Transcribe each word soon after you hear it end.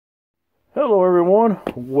Hello everyone,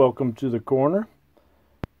 welcome to the corner.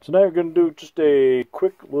 Tonight we're going to do just a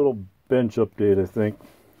quick little bench update, I think.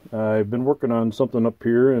 I've been working on something up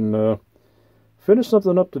here and finished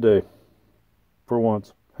something up today, for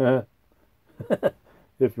once. If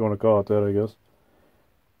you want to call it that, I guess.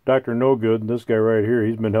 Dr. No Good, this guy right here,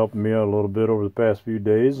 he's been helping me out a little bit over the past few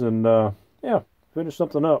days, and yeah, finished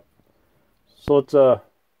something up. So let's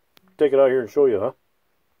take it out here and show you, huh?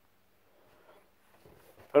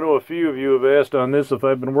 I know a few of you have asked on this if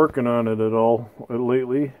I've been working on it at all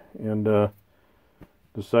lately, and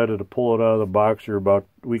decided to pull it out of the box here about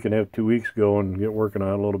a week and a half, 2 weeks ago, and get working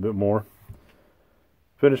on it a little bit more.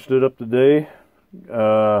 Finished it up today.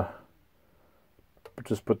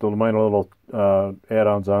 Just put the minor little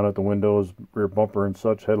add-ons on it, the windows, rear bumper and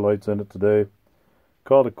such, headlights in it today.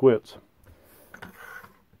 Called it quits.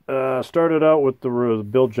 Started out with the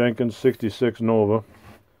Bill Jenkins 66 Nova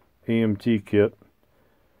AMT kit.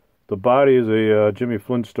 The body is a Jimmy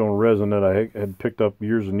Flintstone resin that I had picked up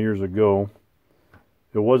years and years ago.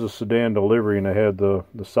 It was a sedan delivery, and I had the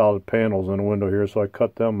solid panels in the window here, so I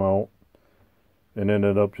cut them out and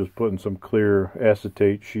ended up just putting some clear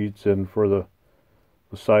acetate sheets in for the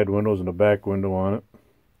side windows and the back window on it.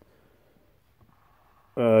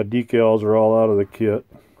 Decals are all out of the kit.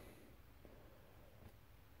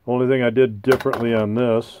 Only thing I did differently on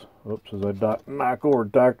this, oops, as I knock over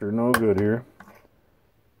Dr. No Good here.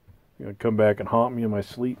 Gonna come back and haunt me in my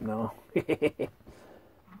sleep now. The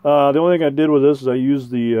only thing I did with this is I used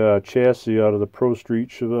the chassis out of the Pro Street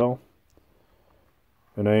Chevelle,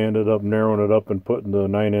 and I ended up narrowing it up and putting the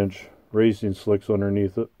 9-inch racing slicks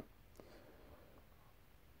underneath it,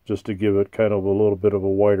 just to give it kind of a little bit of a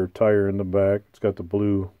wider tire in the back. It's got the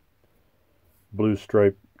blue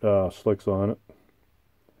stripe slicks on it.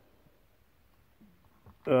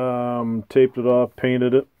 Taped it off,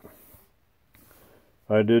 painted it.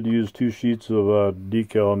 I did use 2 sheets of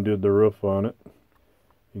decal and did the roof on it.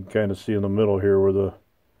 You can kind of see in the middle here where the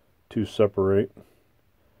two separate.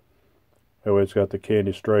 That way it's got the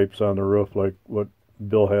candy stripes on the roof like what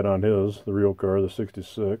Bill had on his, the real car, the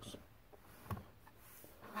 66.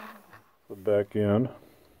 The back end.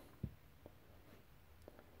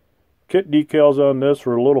 Kit decals on this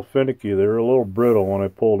were a little finicky. They were a little brittle when I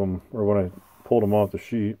pulled them, or when I pulled them off the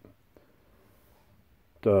sheet.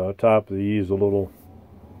 The top of the E is a little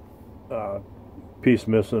piece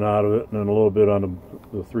missing out of it, and then a little bit on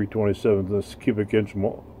the 3/27 this cubic inch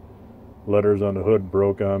letters on the hood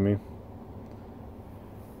broke on me.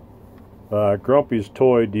 Grumpy's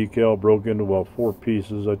toy decal broke into about 4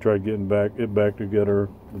 pieces. I tried getting it back together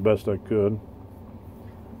the best I could.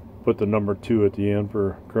 Put the number 2 at the end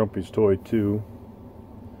for Grumpy's Toy 2.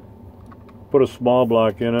 Put a small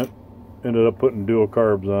block in it. Ended up putting dual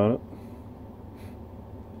carbs on it.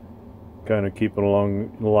 Kind of keeping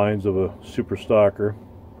along the lines of a super stocker.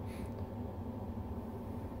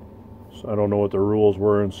 So I don't know what the rules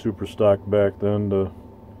were in super stock back then to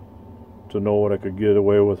know what I could get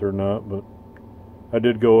away with or not, but I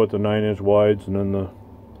did go with the 9-inch wides and then the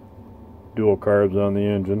dual carbs on the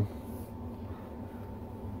engine.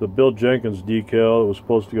 The Bill Jenkins decal that was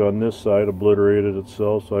supposed to go on this side obliterated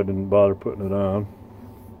itself, so I didn't bother putting it on.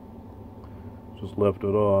 Just left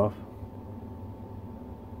it off.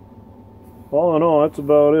 All in all, that's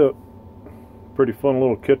about it. Pretty fun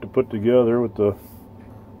little kit to put together with the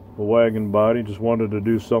wagon body. Just wanted to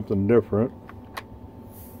do something different.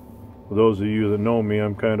 For those of you that know me,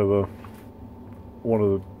 I'm kind of one of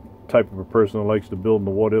the type of a person that likes to build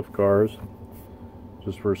the what-if cars,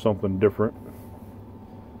 just for something different.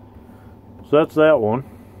 So that's that one.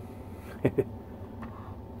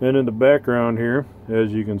 And in the background here,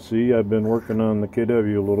 as you can see, I've been working on the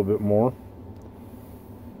KW a little bit more.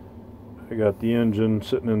 I got the engine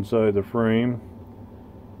sitting inside the frame,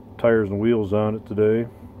 tires and wheels on it today.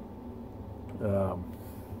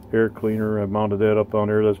 Air cleaner, I mounted that up on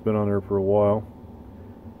there. That's been on there for a while.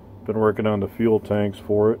 Been working on the fuel tanks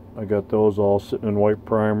for it. I got those all sitting in white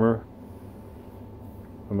primer.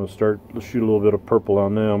 I'm going to shoot a little bit of purple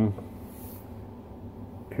on them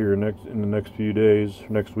here in the next few days,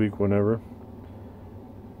 next week, whenever.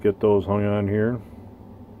 Get those hung on here.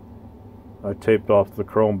 I taped off the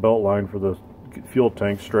chrome belt line for the fuel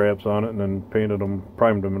tank straps on it, and then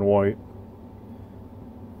primed them in white.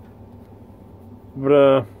 But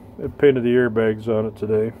I painted the airbags on it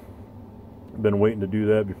today. I've been waiting to do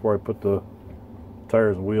that before I put the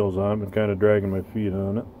tires and wheels on. I've been kind of dragging my feet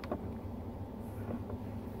on it.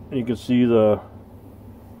 And you can see the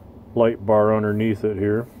light bar underneath it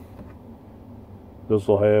here. This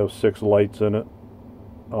will have 6 lights in it.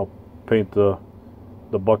 I'll paint the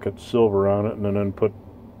bucket silver on it and then put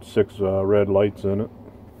 6 red lights in it.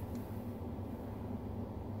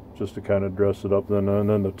 just to kind of dress it up. And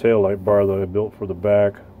then the tail light bar that I built for the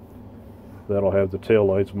back, that'll have the tail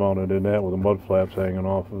lights mounted in that with the mud flaps hanging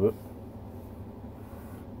off of it.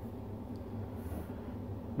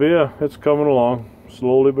 But yeah, it's coming along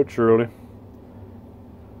slowly but surely.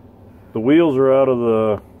 The wheels are out of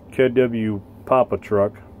the KW Papa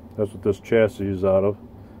truck. That's what this chassis is out of.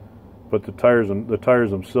 But the tires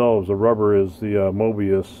themselves, the rubber is the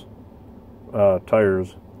Mobius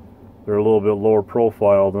tires. They're a little bit lower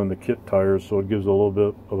profile than the kit tires, so it gives a little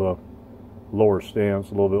bit of a lower stance,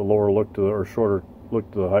 a little bit lower look to the, or shorter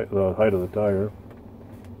look to the height of the tire.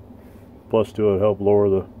 Plus, to it help lower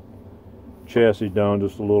the chassis down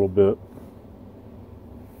just a little bit.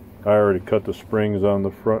 I already cut the springs on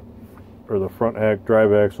the front, or the front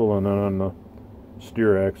drive axle, and then on the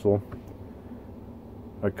steer axle.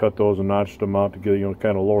 I cut those and notched them out to get, you know,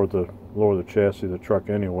 kind of lower the chassis of the truck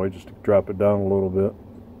anyway, just to drop it down a little bit.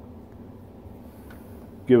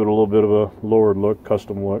 Give it a little bit of a lowered look,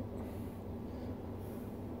 custom look.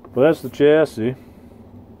 But that's the chassis.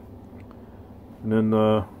 And then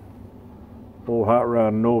the old Hot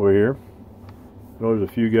Rod Nova here. I know there's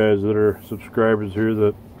a few guys that are subscribers here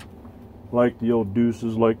that like the old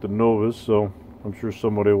Deuces, like the Novas, so I'm sure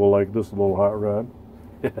somebody will like this little hot rod.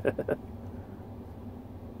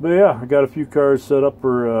 But yeah, I got a few cars set up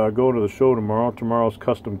for going to the show tomorrow. Tomorrow's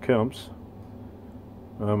Custom Kemps.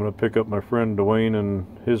 I'm going to pick up my friend Dwayne in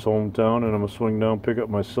his hometown, and I'm going to swing down, pick up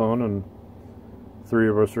my son, and 3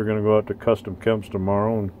 of us are going to go out to Custom Kemps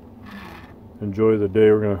tomorrow and enjoy the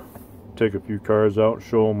day. We're going to take a few cars out,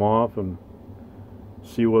 show them off, and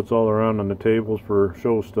see what's all around on the tables for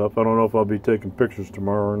show stuff. I don't know if I'll be taking pictures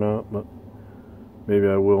tomorrow or not, but maybe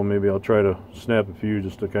I will. Maybe I'll try to snap a few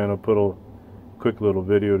just to kind of put a quick little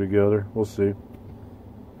video together. We'll see.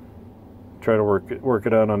 Try to work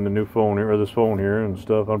it out on the new phone here, or this phone here and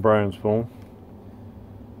stuff, on Brian's phone.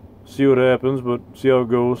 See what happens, but see how it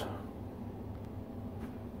goes.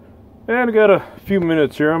 And I got a few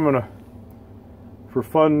minutes here. I'm gonna, for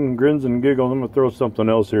fun, grins and giggles, I'm gonna throw something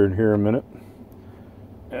else here in a minute.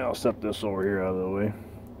 Yeah, I'll set this over here out of the way.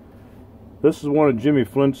 This is one of Jimmy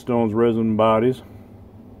Flintstone's resin bodies,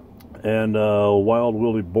 and Wild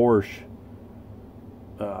Willie Borsch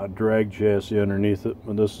drag chassis underneath it.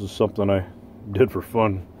 And this is something I did for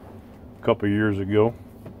fun a couple years ago.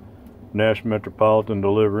 Nash Metropolitan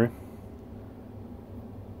delivery.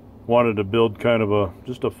 Wanted to build kind of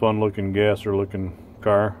just a fun looking gasser looking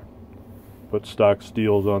car. Put stock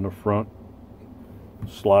steels on the front,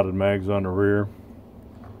 slotted mags on the rear.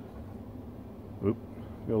 Oop,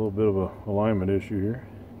 got a little bit of a alignment issue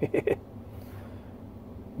here.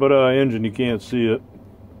 But engine, you can't see it.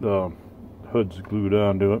 The hood's glued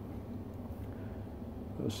onto it.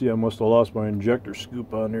 Let's see, I must have lost my injector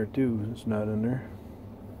scoop on there too. It's not in there.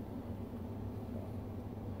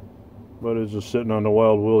 But it's just sitting on the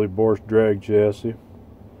Wild Willie Borsch drag chassis.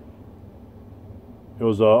 It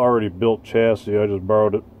was already built chassis. I just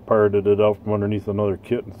pirated it out from underneath another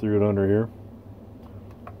kit and threw it under here.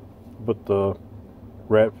 Put the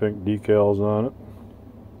Rat Fink decals on it.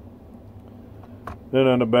 Then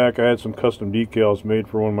on the back I had some custom decals made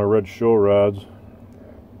for one of my red show rods.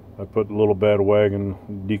 I put a little bad wagon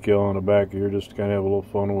decal on the back here just to kind of have a little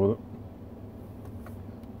fun with it.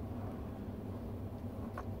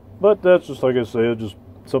 But that's just, like I say, just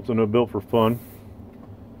something I built for fun.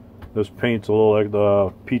 This paint's a little like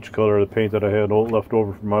the peach color of the paint that I had left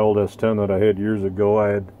over from my old S10 that I had years ago. I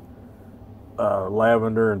had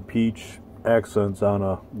lavender and peach accents on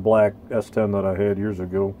a black S10 that I had years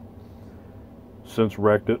ago. Since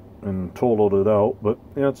wrecked it and totaled it out, but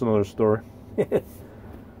yeah, that's another story.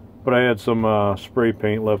 But I had some spray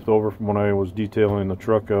paint left over from when I was detailing the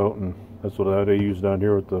truck out, and that's what I used down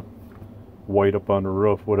here with the white up on the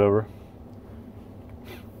roof, whatever.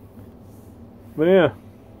 But yeah,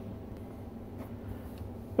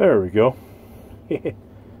 there we go.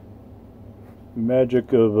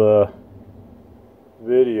 Magic of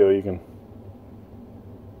video. You can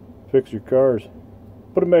fix your cars,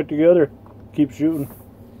 put them back together, keep shooting.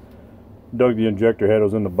 Dug the injector head. It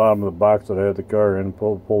was in the bottom of the box that I had the car in.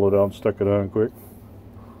 Pulled it out and stuck it on quick.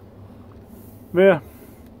 But yeah,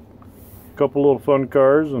 a couple little fun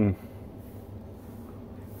cars and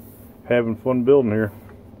having fun building here.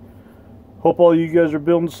 Hope all you guys are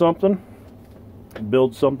building something.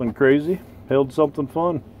 Build something crazy. Build something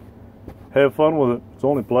fun. Have fun with it. It's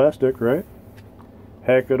only plastic, right?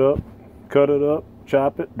 Hack it up, cut it up,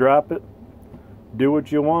 chop it, drop it. Do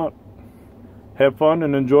what you want. Have fun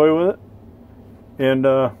and enjoy with it. And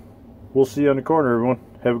we'll see you on the corner, everyone.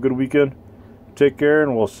 Have a good weekend. Take care,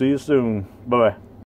 and we'll see you soon. Bye-bye.